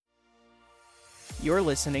You're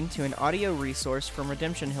listening to an audio resource from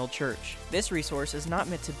Redemption Hill Church. This resource is not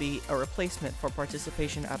meant to be a replacement for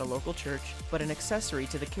participation at a local church, but an accessory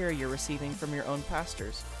to the care you're receiving from your own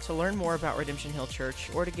pastors. To learn more about Redemption Hill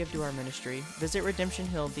Church or to give to our ministry, visit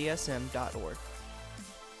redemptionhilldsm.org.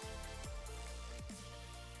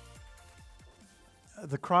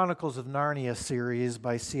 The Chronicles of Narnia series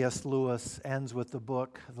by C.S. Lewis ends with the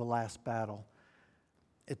book, The Last Battle.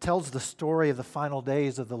 It tells the story of the final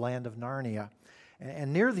days of the land of Narnia.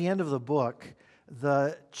 And near the end of the book,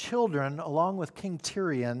 the children, along with King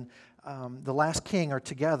Tirian, the last king, are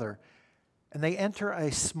together. And they enter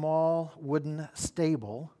a small wooden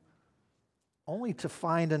stable, only to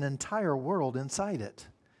find an entire world inside it.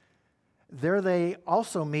 There they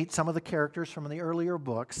also meet some of the characters from the earlier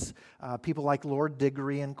books, people like Lord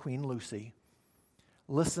Diggory and Queen Lucy.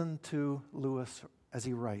 Listen to Lewis as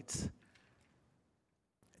he writes.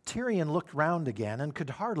 Tirian looked round again and could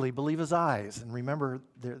hardly believe his eyes. And remember,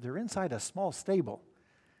 they're inside a small stable.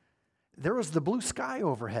 There was the blue sky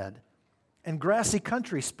overhead and grassy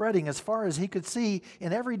country spreading as far as he could see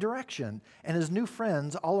in every direction, and his new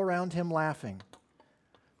friends all around him laughing.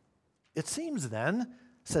 It seems then,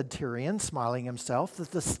 said Tirian, smiling himself, that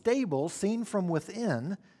the stable seen from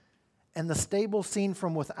within and the stable seen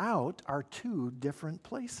from without are two different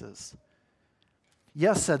places.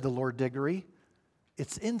 Yes, said the Lord Diggory,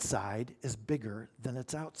 its inside is bigger than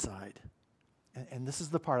its outside. And this is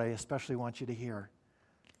the part I especially want you to hear.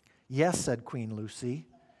 Yes, said Queen Lucy,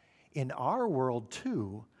 in our world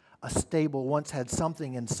too, a stable once had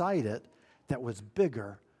something inside it that was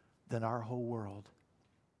bigger than our whole world.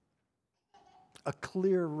 A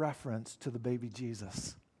clear reference to the baby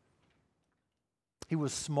Jesus. He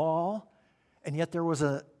was small, and yet there was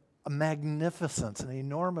a magnificence, an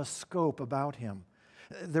enormous scope about him.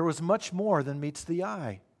 There was much more than meets the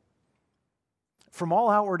eye. From all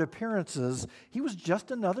outward appearances, he was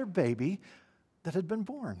just another baby that had been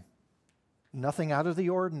born. Nothing out of the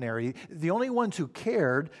ordinary. The only ones who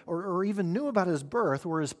cared or even knew about his birth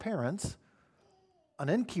were his parents, an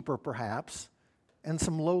innkeeper perhaps, and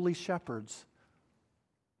some lowly shepherds.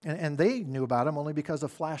 And they knew about him only because a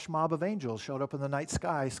flash mob of angels showed up in the night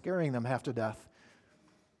sky, scaring them half to death.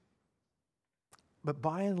 But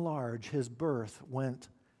by and large, his birth went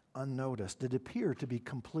unnoticed. It appeared to be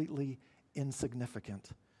completely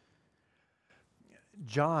insignificant.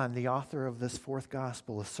 John, the author of this fourth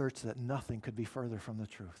gospel, asserts that nothing could be further from the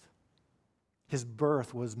truth. His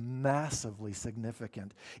birth was massively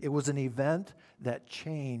significant. It was an event that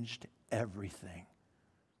changed everything.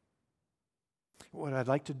 What I'd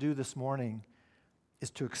like to do this morning is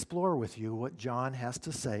to explore with you what John has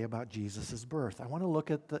to say about Jesus' birth. I want to look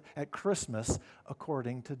at Christmas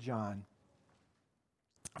according to John.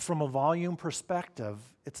 From a volume perspective,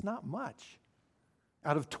 it's not much.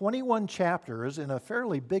 Out of 21 chapters in a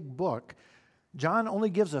fairly big book, John only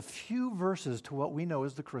gives a few verses to what we know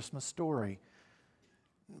as the Christmas story.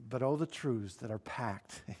 But oh, the truths that are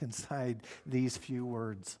packed inside these few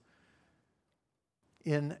words.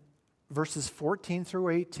 In verses 14 through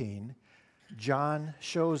 18, John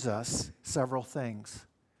shows us several things.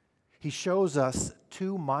 He shows us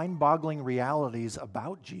two mind-boggling realities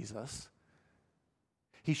about Jesus.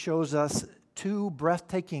 He shows us two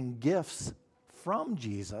breathtaking gifts from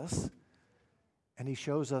Jesus. And he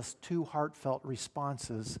shows us two heartfelt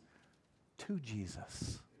responses to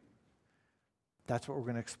Jesus. That's what we're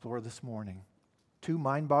going to explore this morning. Two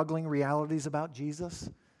mind-boggling realities about Jesus,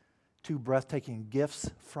 two breathtaking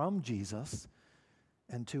gifts from Jesus,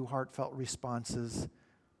 and two heartfelt responses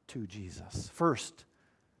to Jesus. First,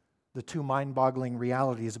 the two mind-boggling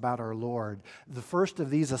realities about our Lord. The first of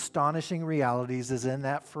these astonishing realities is in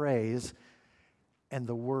that phrase, and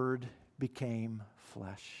the Word became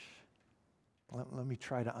flesh. Let me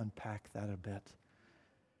try to unpack that a bit.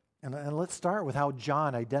 And let's start with how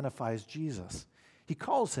John identifies Jesus. He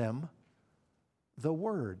calls him the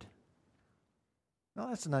Word. Now,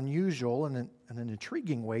 that's an unusual and an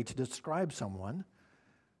intriguing way to describe someone.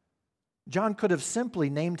 John could have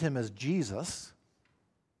simply named him as Jesus,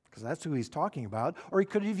 because that's who he's talking about, or he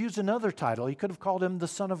could have used another title. He could have called him the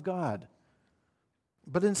Son of God.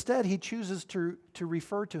 But instead, he chooses to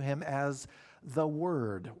refer to him as the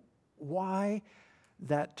Word. Why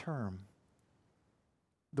that term?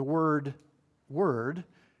 The word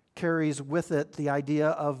carries with it the idea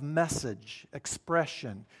of message,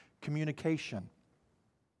 expression, communication.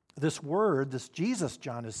 This Word, this Jesus,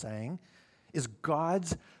 John is saying, is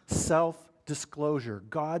God's self-disclosure,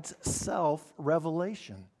 God's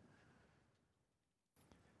self-revelation.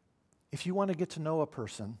 If you want to get to know a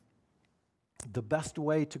person, the best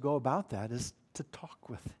way to go about that is to talk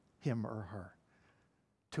with him or her.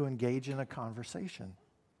 to engage in a conversation.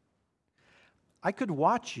 I could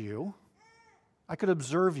watch you, I could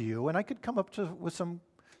observe you, and I could come up with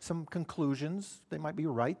some conclusions. They might be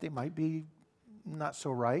right, they might be not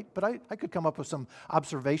so right, but I could come up with some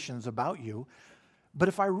observations about you. But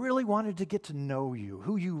if I really wanted to get to know you,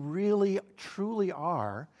 who you really, truly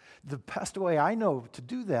are, the best way I know to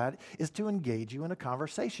do that is to engage you in a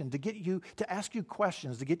conversation, to get you, to ask you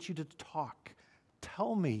questions, to get you to talk.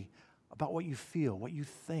 Tell me about what you feel, what you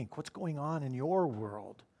think, what's going on in your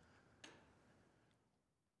world.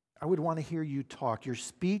 I would want to hear you talk. Your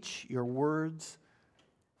speech, your words,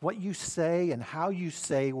 what you say and how you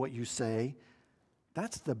say what you say,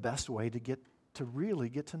 that's the best way to really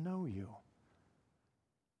get to know you.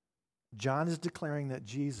 John is declaring that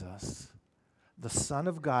Jesus, the Son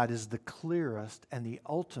of God, is the clearest and the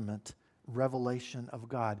ultimate revelation of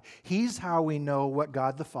God. He's how we know what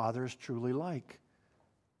God the Father is truly like,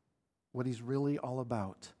 what He's really all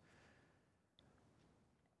about.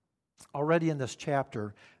 Already in this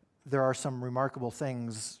chapter, there are some remarkable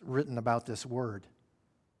things written about this word.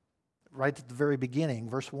 Right at the very beginning,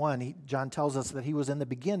 verse 1, John tells us that He was in the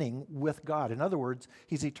beginning with God. In other words,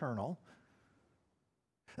 He's eternal.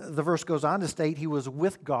 The verse goes on to state He was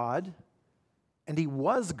with God and He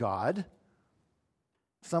was God.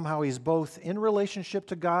 Somehow He's both in relationship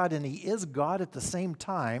to God and He is God at the same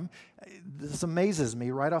time. This amazes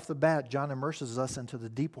me. Right off the bat, John immerses us into the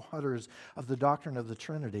deep waters of the doctrine of the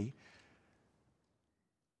Trinity.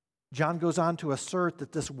 John goes on to assert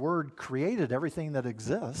that this Word created everything that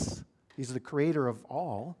exists. He's the creator of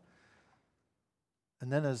all. And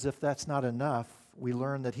then, as if that's not enough, we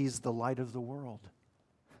learn that He's the light of the world.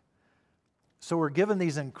 So we're given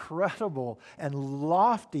these incredible and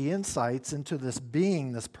lofty insights into this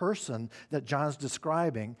being, this person that John's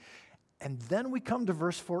describing. And then we come to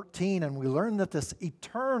verse 14 and we learn that this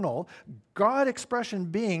eternal God expression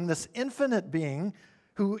being, this infinite being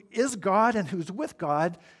who is God and who's with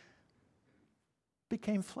God,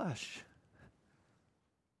 became flesh.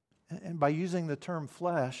 And by using the term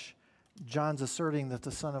flesh, John's asserting that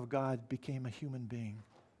the Son of God became a human being.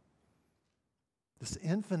 This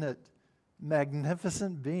infinite,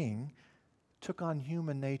 magnificent being took on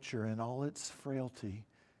human nature in all its frailty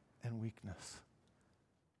and weakness.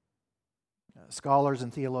 Scholars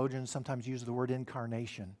and theologians sometimes use the word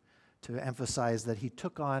incarnation to emphasize that He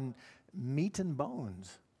took on meat and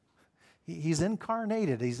bones. He's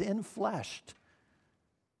incarnated, He's infleshed.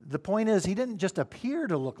 The point is, He didn't just appear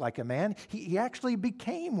to look like a man, He actually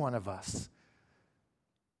became one of us.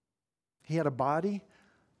 He had a body,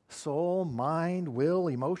 soul, mind, will,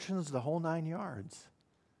 emotions, the whole 9 yards.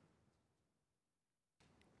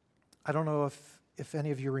 I don't know if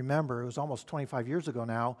any of you remember, it was almost 25 years ago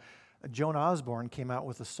now, Joan Osborne came out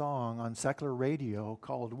with a song on secular radio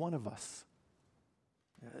called One of Us.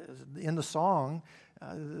 In the song,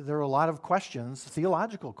 there are a lot of questions,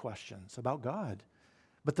 theological questions about God.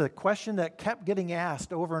 But the question that kept getting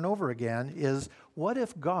asked over and over again is, what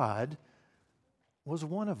if God was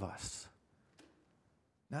one of us?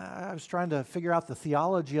 Now, I was trying to figure out the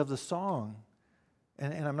theology of the song,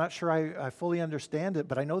 and I'm not sure I fully understand it,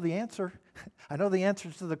 but I know the answer. I know the answer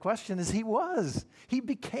to the question is He was. He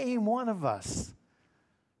became one of us.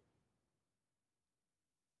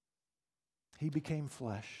 He became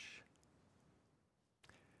flesh.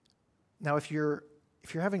 Now, if you're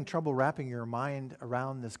having trouble wrapping your mind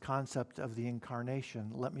around this concept of the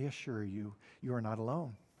incarnation, let me assure you, you are not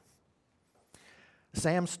alone.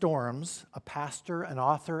 Sam Storms, a pastor, an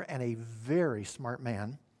author, and a very smart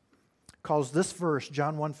man, calls this verse,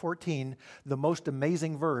 John 1:14, the most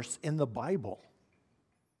amazing verse in the Bible.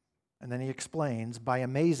 And then he explains, by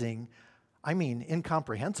amazing, I mean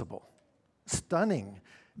incomprehensible, stunning,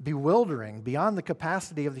 bewildering, beyond the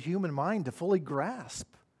capacity of the human mind to fully grasp.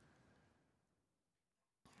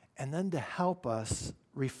 And then to help us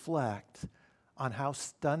reflect on how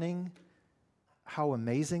stunning, how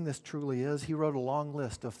amazing this truly is, he wrote a long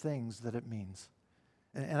list of things that it means.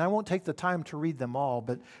 And I won't take the time to read them all,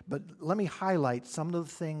 but let me highlight some of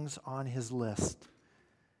the things on his list.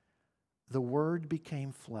 The Word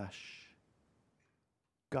became flesh.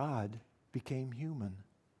 God became human.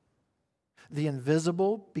 The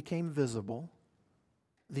invisible became visible.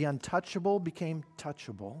 The untouchable became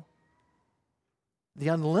touchable. The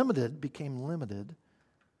unlimited became limited.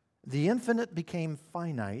 The infinite became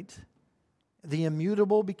finite. The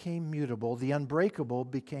immutable became mutable. The unbreakable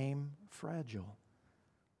became fragile.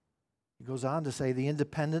 He goes on to say the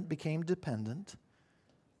independent became dependent.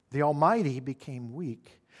 The almighty became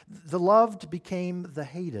weak. The loved became the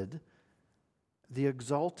hated. The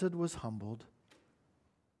exalted was humbled.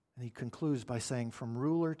 And he concludes by saying, from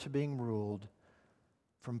ruler to being ruled,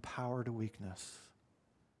 from power to weakness.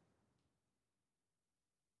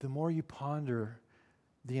 The more you ponder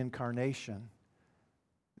the incarnation,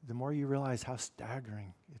 the more you realize how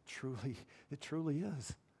staggering it truly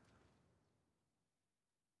is.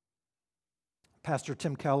 Pastor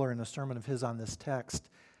Tim Keller, in a sermon of his on this text,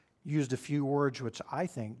 used a few words which I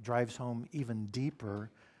think drives home even deeper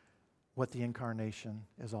what the incarnation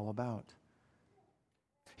is all about.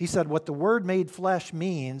 He said, what the Word made flesh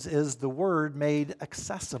means is the Word made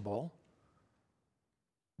accessible,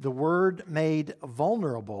 the Word made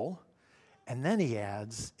vulnerable, and then he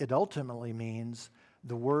adds, it ultimately means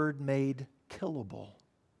the Word made killable.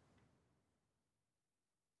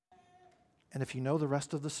 And if you know the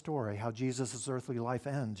rest of the story, how Jesus' earthly life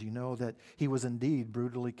ends, you know that he was indeed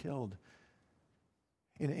brutally killed.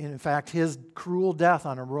 In fact, his cruel death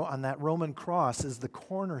on that Roman cross is the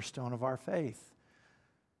cornerstone of our faith.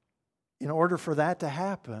 In order for that to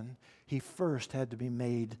happen, he first had to be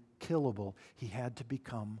made killable. He had to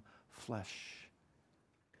become flesh.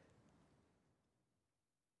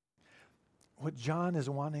 What John is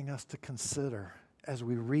wanting us to consider as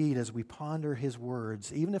we read, as we ponder his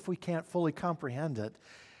words, even if we can't fully comprehend it,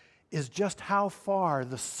 is just how far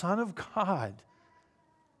the Son of God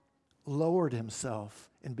lowered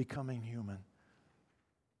himself in becoming human.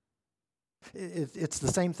 It's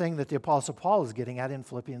the same thing that the Apostle Paul is getting at in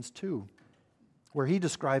Philippians 2, where he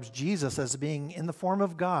describes Jesus as being in the form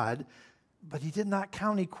of God, but he did not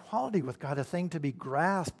count equality with God a thing to be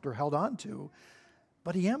grasped or held on to,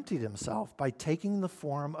 but he emptied himself by taking the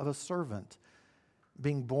form of a servant,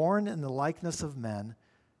 being born in the likeness of men,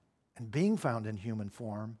 and being found in human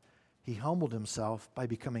form, he humbled himself by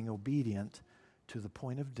becoming obedient to the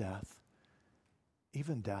point of death,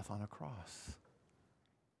 even death on a cross.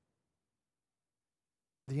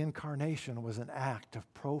 The incarnation was an act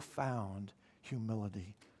of profound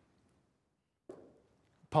humility.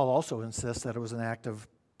 Paul also insists that it was an act of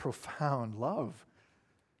profound love.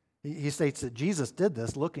 He states that Jesus did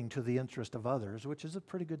this looking to the interest of others, which is a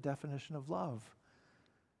pretty good definition of love.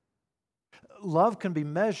 Love can be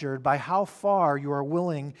measured by how far you are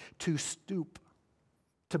willing to stoop,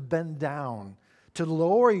 to bend down, to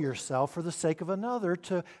lower yourself for the sake of another,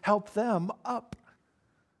 to help them up.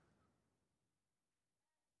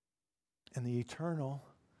 And the eternal,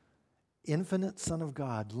 infinite Son of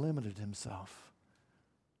God limited himself.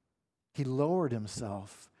 He lowered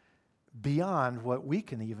himself beyond what we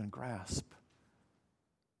can even grasp.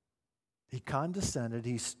 He condescended,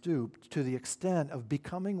 he stooped to the extent of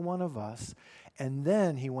becoming one of us, and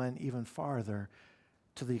then he went even farther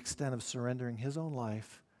to the extent of surrendering his own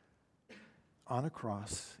life on a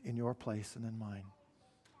cross in your place and in mine.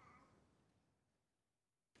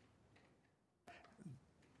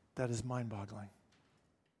 That is mind-boggling.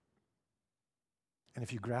 And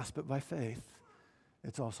if you grasp it by faith,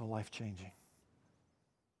 it's also life-changing.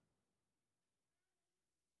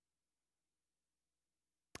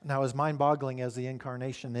 Now, as mind-boggling as the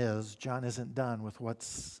incarnation is, John isn't done with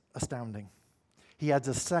what's astounding. He adds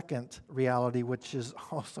a second reality, which is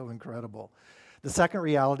also incredible. The second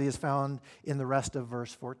reality is found in the rest of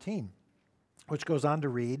verse 14, which goes on to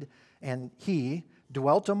read, "And he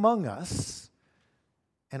dwelt among us,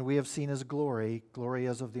 and we have seen his glory, glory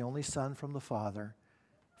as of the only Son from the Father,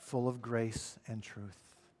 full of grace and truth."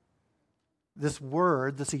 This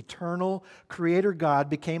Word, this eternal Creator God,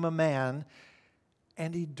 became a man,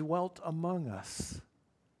 and he dwelt among us.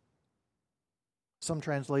 Some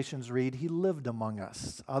translations read, he lived among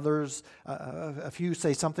us. Others, a few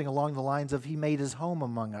say something along the lines of, he made his home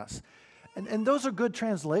among us. And those are good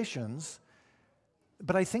translations,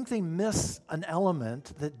 but I think they miss an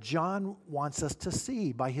element that John wants us to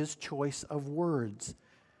see by his choice of words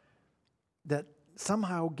that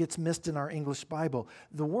somehow gets missed in our English Bible.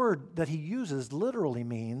 The word that he uses literally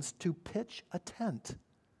means to pitch a tent,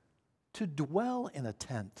 to dwell in a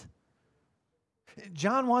tent.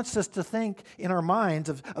 John wants us to think in our minds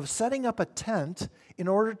of setting up a tent in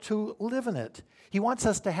order to live in it. He wants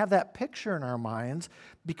us to have that picture in our minds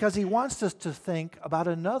because he wants us to think about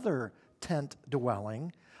another tent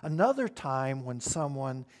dwelling, another time when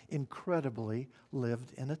someone incredibly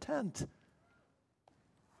lived in a tent.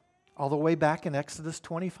 All the way back in Exodus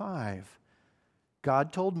 25,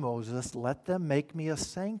 God told Moses, "Let them make me a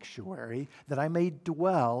sanctuary that I may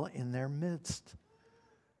dwell in their midst.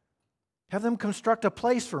 Have them construct a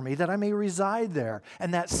place for me that I may reside there."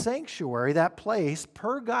 And that sanctuary, that place,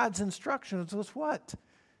 per God's instructions, was what?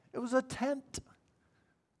 It was a tent,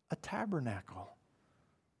 a tabernacle.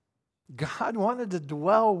 God wanted to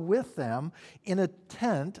dwell with them in a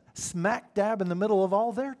tent smack dab in the middle of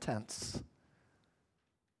all their tents.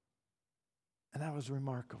 And that was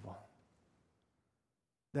remarkable.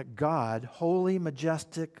 that God, holy,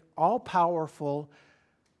 majestic, all-powerful,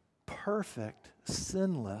 perfect,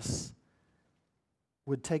 sinless,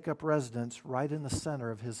 would take up residence right in the center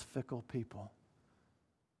of his fickle people.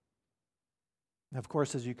 And of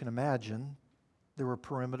course, as you can imagine, there were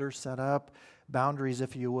perimeters set up, boundaries,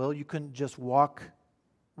 if you will. You couldn't just walk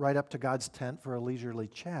right up to God's tent for a leisurely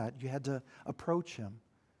chat. You had to approach him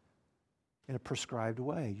in a prescribed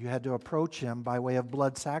way. You had to approach him by way of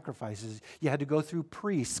blood sacrifices. You had to go through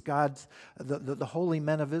priests, the holy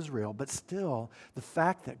men of Israel. But still, the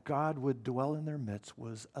fact that God would dwell in their midst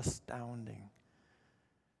was astounding.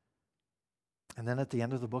 And then at the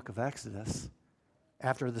end of the book of Exodus,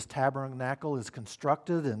 after this tabernacle is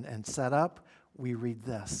constructed and set up, we read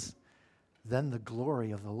this. Then the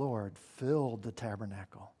glory of the Lord filled the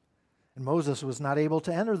tabernacle. And Moses was not able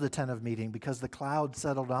to enter the tent of meeting because the cloud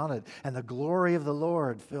settled on it, and the glory of the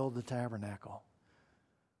Lord filled the tabernacle.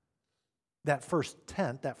 That first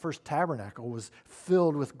tent, that first tabernacle was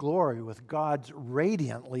filled with glory, with God's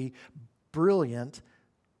radiantly brilliant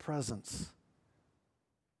presence.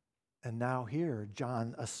 And now here,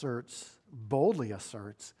 John boldly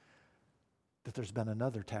asserts, that there's been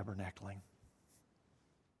another tabernacling.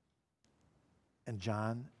 And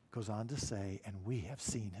John goes on to say, and we have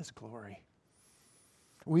seen his glory.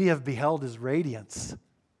 We have beheld his radiance.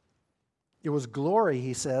 It was glory,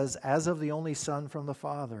 he says, as of the only Son from the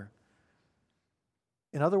Father.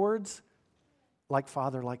 In other words, like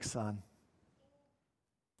Father, like Son.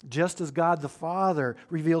 Just as God the Father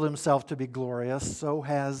revealed himself to be glorious, so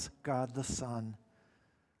has God the Son.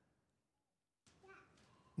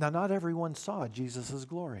 Now, not everyone saw Jesus'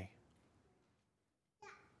 glory.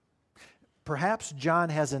 Perhaps John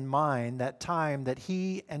has in mind that time that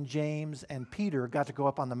he and James and Peter got to go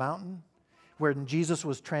up on the mountain where Jesus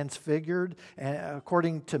was transfigured. And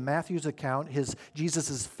according to Matthew's account,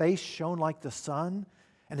 Jesus' face shone like the sun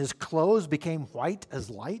and his clothes became white as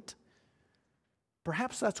light.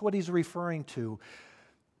 Perhaps that's what he's referring to.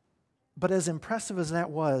 But as impressive as that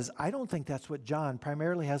was, I don't think that's what John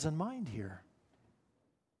primarily has in mind here.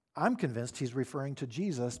 I'm convinced he's referring to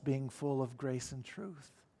Jesus being full of grace and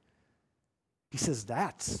truth. He says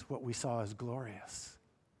that's what we saw as glorious.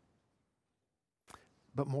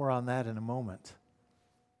 But more on that in a moment.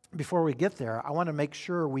 Before we get there, I want to make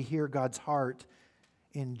sure we hear God's heart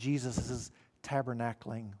in Jesus'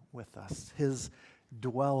 tabernacling with us, his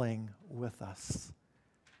dwelling with us.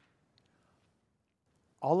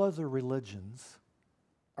 All other religions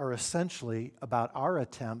are essentially about our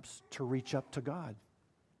attempts to reach up to God,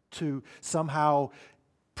 to somehow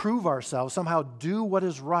prove ourselves, somehow do what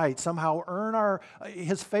is right, somehow earn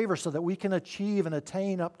his favor so that we can achieve and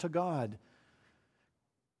attain up to God.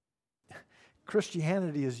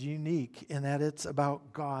 Christianity is unique in that it's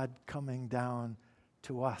about God coming down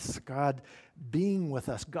to us, God being with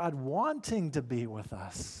us, God wanting to be with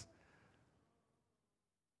us.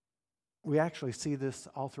 We actually see this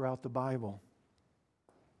all throughout the Bible.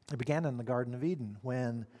 It began in the Garden of Eden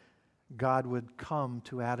when God would come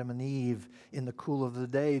to Adam and Eve in the cool of the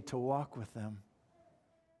day to walk with them.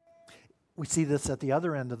 We see this at the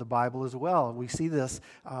other end of the Bible as well. We see this,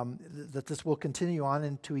 that this will continue on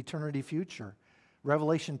into eternity future.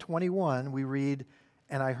 Revelation 21, we read,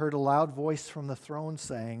 "And I heard a loud voice from the throne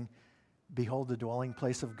saying, 'Behold, the dwelling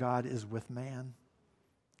place of God is with man.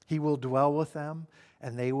 He will dwell with them,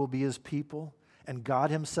 and they will be his people, and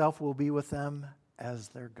God himself will be with them as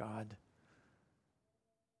their God.'"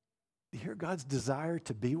 You hear God's desire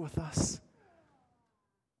to be with us?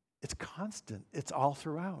 It's constant. It's all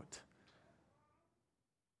throughout.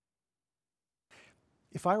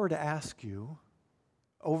 If I were to ask you,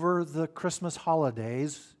 over the Christmas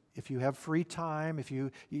holidays, if you have free time, if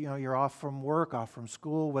you're off from work, off from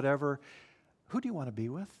school, whatever, who do you want to be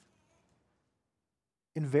with?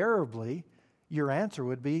 Invariably, your answer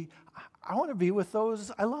would be, I want to be with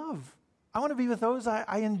those I love. I want to be with those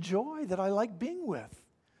I enjoy, that I like being with.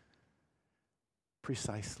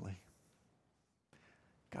 Precisely.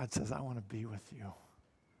 God says, I want to be with you.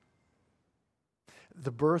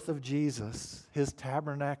 The birth of Jesus, his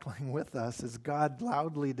tabernacling with us, is God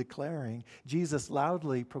loudly declaring, Jesus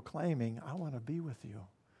loudly proclaiming, I want to be with you.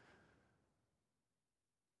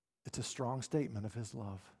 It's a strong statement of his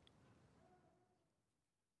love.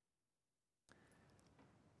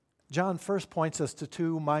 John first points us to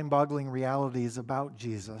two mind-boggling realities about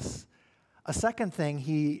Jesus. A second thing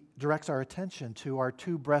he directs our attention to are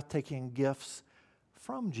two breathtaking gifts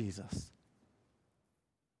from Jesus.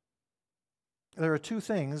 There are two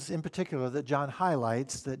things in particular that John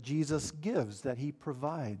highlights that Jesus gives, that he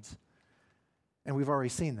provides. And we've already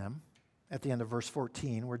seen them at the end of verse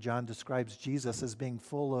 14, where John describes Jesus as being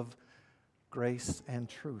full of grace and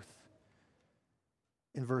truth.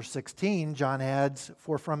 In verse 16, John adds,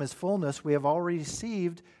 "For from his fullness we have already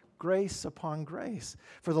received grace upon grace.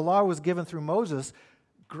 For the law was given through Moses,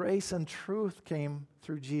 grace and truth came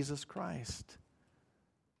through Jesus Christ."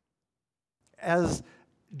 As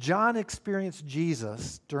John experienced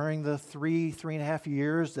Jesus during the three and a half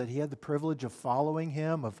years that he had the privilege of following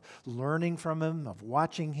him, of learning from him, of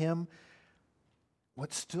watching him,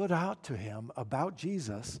 what stood out to him about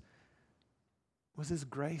Jesus was his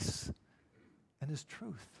grace and his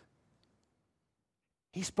truth.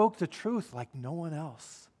 He spoke the truth like no one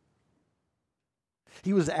else.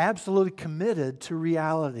 He was absolutely committed to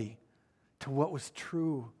reality, to what was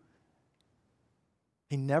true.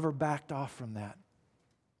 He never backed off from that.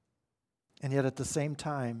 And yet at the same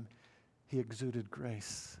time, he exuded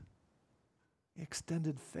grace. He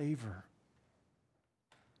extended favor.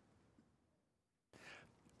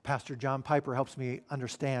 Pastor John Piper helps me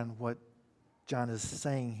understand what John is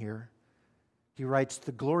saying here. He writes,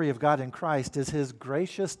 "The glory of God in Christ is his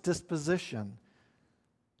gracious disposition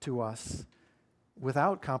to us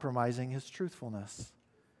without compromising his truthfulness,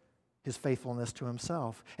 his faithfulness to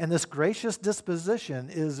himself. And this gracious disposition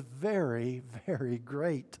is very, very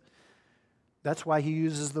great. That's why he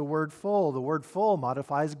uses the word full. The word full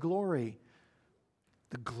modifies glory.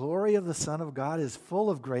 The glory of the Son of God is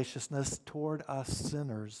full of graciousness toward us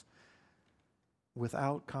sinners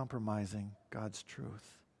without compromising God's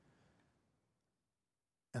truth."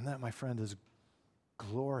 And that, my friend, is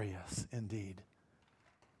glorious indeed.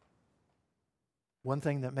 One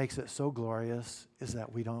thing that makes it so glorious is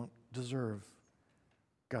that we don't deserve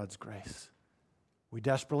God's grace. We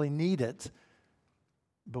desperately need it,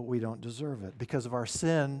 but we don't deserve it. Because of our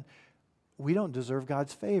sin, we don't deserve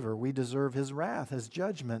God's favor. We deserve his wrath, his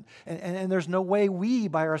judgment. And there's no way we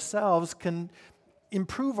by ourselves can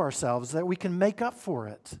improve ourselves, that we can make up for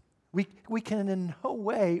it. We can in no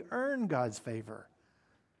way earn God's favor.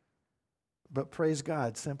 But praise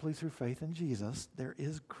God, simply through faith in Jesus, there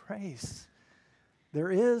is grace.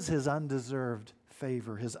 There is his undeserved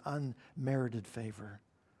favor, his unmerited favor.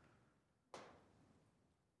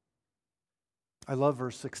 I love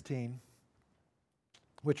verse 16,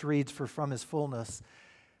 which reads, "For from his fullness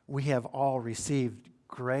we have all received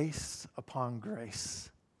grace upon grace."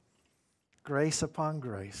 Grace upon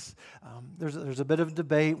grace. There's a bit of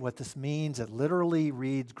debate what this means. It literally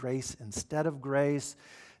reads grace instead of grace.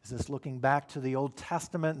 Is this looking back to the Old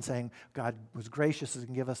Testament and saying God was gracious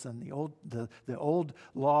and give us in the old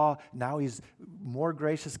law? Now he's more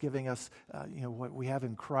gracious, giving us what we have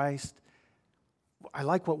in Christ. I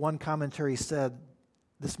like what one commentary said.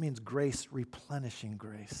 This means grace replenishing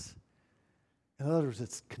grace. In other words,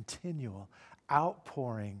 it's continual,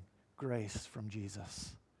 outpouring grace from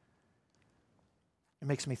Jesus. It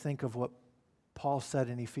makes me think of what Paul said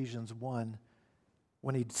in Ephesians 1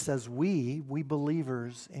 when he says, we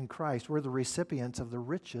believers in Christ, we're the recipients of the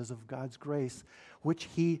riches of God's grace, which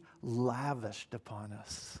he lavished upon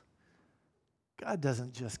us. God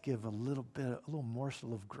doesn't just give a little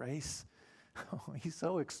morsel of grace. Oh, he's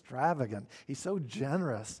so extravagant. He's so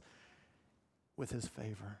generous with his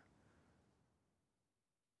favor.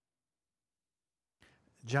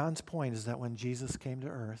 John's point is that when Jesus came to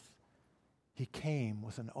earth, he came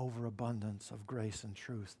with an overabundance of grace and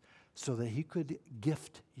truth so that he could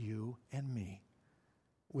gift you and me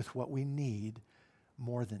with what we need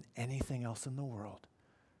more than anything else in the world.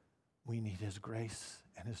 We need his grace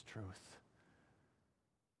and his truth.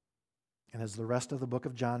 And as the rest of the book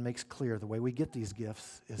of John makes clear, the way we get these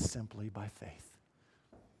gifts is simply by faith.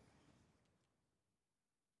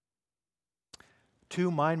 Two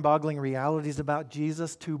mind-boggling realities about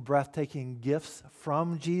Jesus, two breathtaking gifts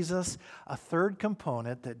from Jesus. A third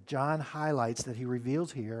component that John highlights that he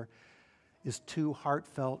reveals here is two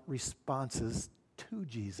heartfelt responses to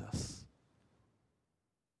Jesus.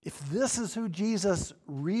 If this is who Jesus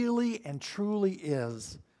really and truly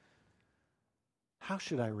is, how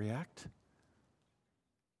should I react?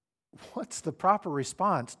 What's the proper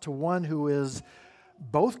response to one who is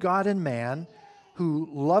both God and man, who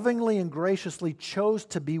lovingly and graciously chose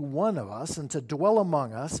to be one of us and to dwell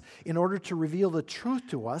among us in order to reveal the truth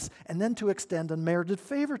to us and then to extend unmerited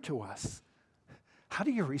favor to us? How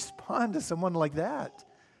do you respond to someone like that?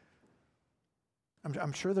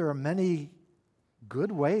 I'm sure there are many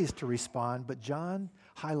good ways to respond, but John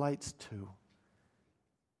highlights two.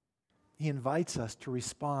 He invites us to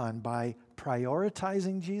respond by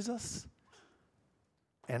prioritizing Jesus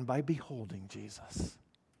and by beholding Jesus.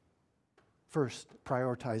 First,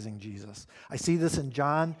 prioritizing Jesus. I see this in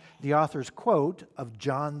John, the author's quote of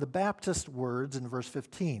John the Baptist's words in verse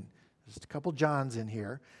 15. There's a couple Johns in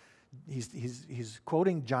here. He's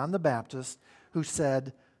quoting John the Baptist, who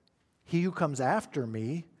said, "He who comes after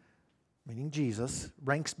me," meaning Jesus,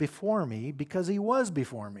 "ranks before me because he was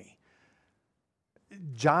before me."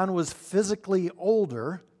 John was physically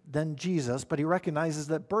older than Jesus, but he recognizes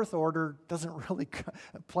that birth order doesn't really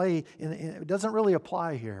doesn't really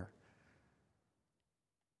apply here.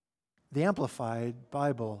 The Amplified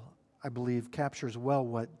Bible, I believe, captures well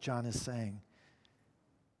what John is saying.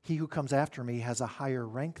 He who comes after me has a higher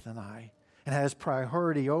rank than I and has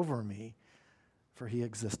priority over me, for he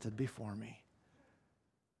existed before me.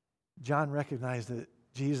 John recognized that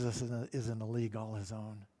Jesus is in a league all his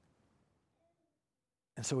own.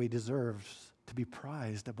 And so he deserves to be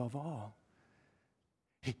prized above all.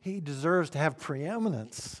 He deserves to have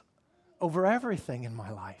preeminence over everything in my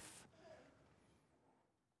life.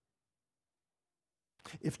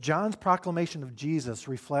 If John's proclamation of Jesus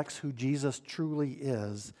reflects who Jesus truly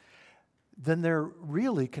is, then there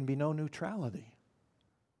really can be no neutrality.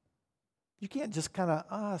 You can't just kind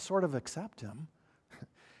of sort of accept him.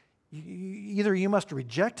 Either you must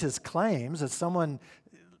reject his claims as someone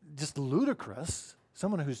just ludicrous,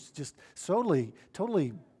 someone who's just totally,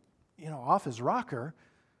 off his rocker,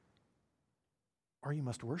 or you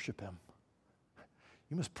must worship him.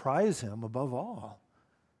 You must prize him above all.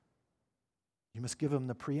 You must give him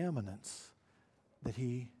the preeminence that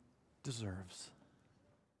he deserves.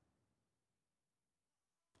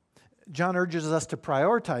 John urges us to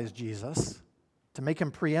prioritize Jesus, to make him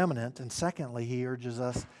preeminent, and secondly, he urges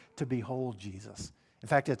us to behold Jesus. In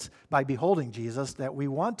fact, it's by beholding Jesus that we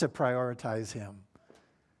want to prioritize him.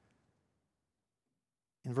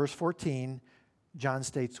 In verse 14, John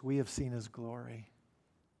states, "We have seen his glory."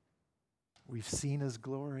 We've seen his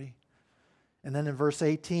glory. And then in verse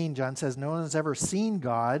 18, John says, "No one has ever seen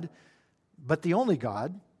God, but the only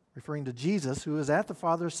God," referring to Jesus, "who is at the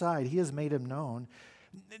Father's side. He has made him known."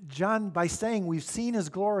 John, by saying we've seen his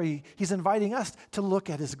glory, he's inviting us to look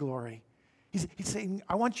at his glory. He's saying,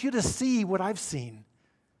 I want you to see what I've seen.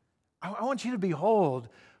 I want you to behold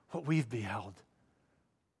what we've beheld.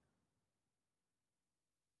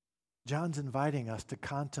 John's inviting us to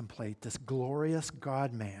contemplate this glorious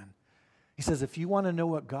God-man. He says, if you want to know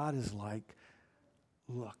what God is like,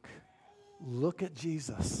 look at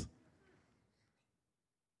Jesus.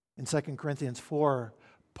 In 2 Corinthians 4,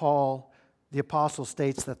 Paul, the apostle,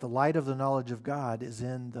 states that the light of the knowledge of God is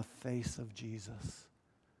in the face of Jesus.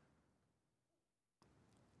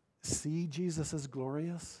 See Jesus as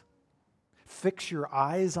glorious. Fix your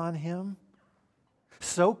eyes on him.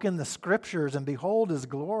 Soak in the scriptures and behold his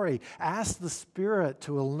glory. Ask the Spirit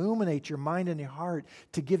to illuminate your mind and your heart,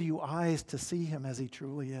 to give you eyes to see him as he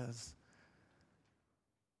truly is.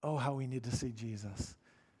 Oh, how we need to see Jesus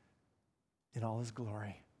in all his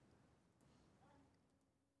glory.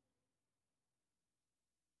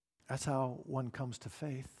 That's how one comes to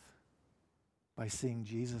faith, by seeing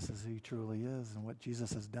Jesus as he truly is and what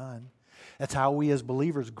Jesus has done. That's how we as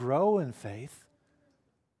believers grow in faith.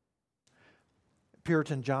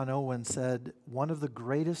 Puritan John Owen said, one of the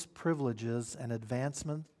greatest privileges and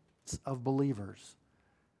advancements of believers,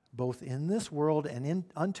 both in this world and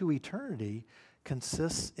unto eternity,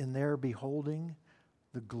 consists in their beholding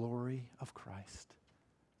the glory of Christ.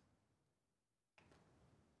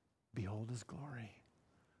 Behold his glory.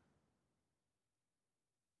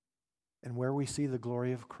 And where we see the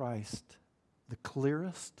glory of Christ, the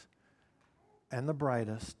clearest and the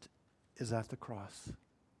brightest is at the cross.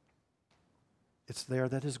 It's there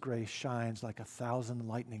that his grace shines like 1,000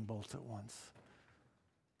 lightning bolts at once.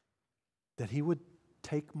 That he would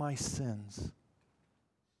take my sins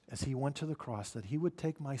as he went to the cross, that he would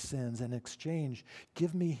take my sins and in exchange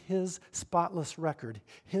give me his spotless record,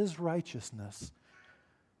 his righteousness,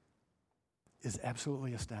 is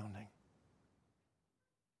absolutely astounding.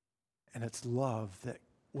 And it's love that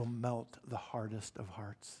will melt the hardest of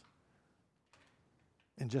hearts.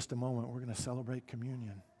 In just a moment, we're going to celebrate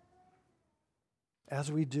communion.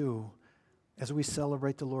 As we do, as we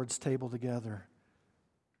celebrate the Lord's table together,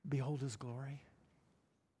 behold his glory.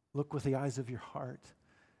 Look with the eyes of your heart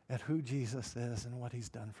at who Jesus is and what he's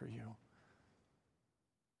done for you.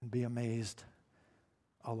 And be amazed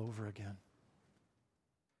all over again.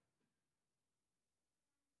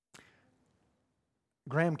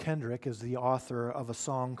 Graham Kendrick is the author of a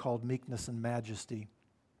song called Meekness and Majesty.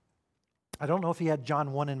 I don't know if he had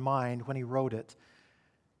John 1 in mind when he wrote it,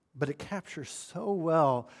 but it captures so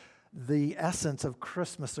well the essence of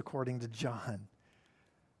Christmas according to John.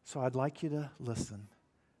 So I'd like you to listen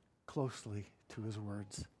closely to his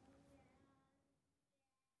words.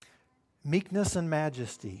 Meekness and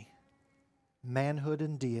majesty, manhood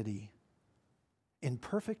and deity, in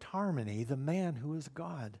perfect harmony, the man who is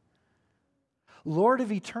God, Lord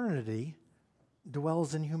of eternity,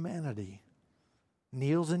 dwells in humanity,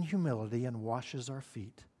 kneels in humility, and washes our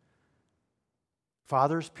feet.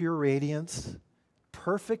 Father's pure radiance,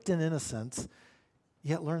 perfect in innocence,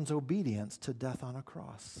 yet learns obedience to death on a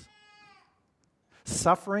cross.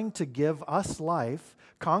 Suffering to give us life,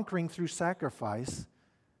 conquering through sacrifice,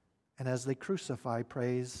 and as they crucify,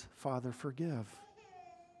 praise, Father, forgive.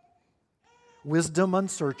 Wisdom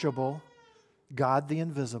unsearchable, God the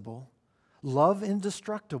invisible, love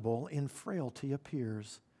indestructible, in frailty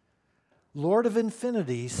appears. Lord of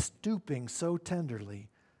infinity, stooping so tenderly,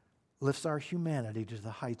 lifts our humanity to the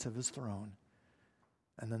heights of his throne.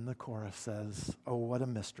 And then the chorus says, oh, what a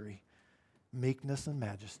mystery, meekness and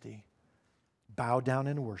majesty. Bow down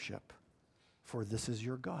in worship, for this is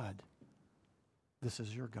your God. This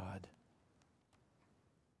is your God.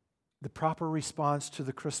 The proper response to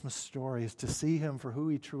the Christmas story is to see him for who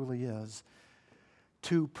he truly is,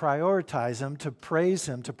 to prioritize him, to praise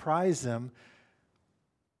him, to prize him.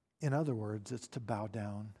 In other words, it's to bow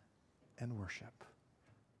down and worship.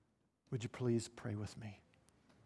 Would you please pray with me?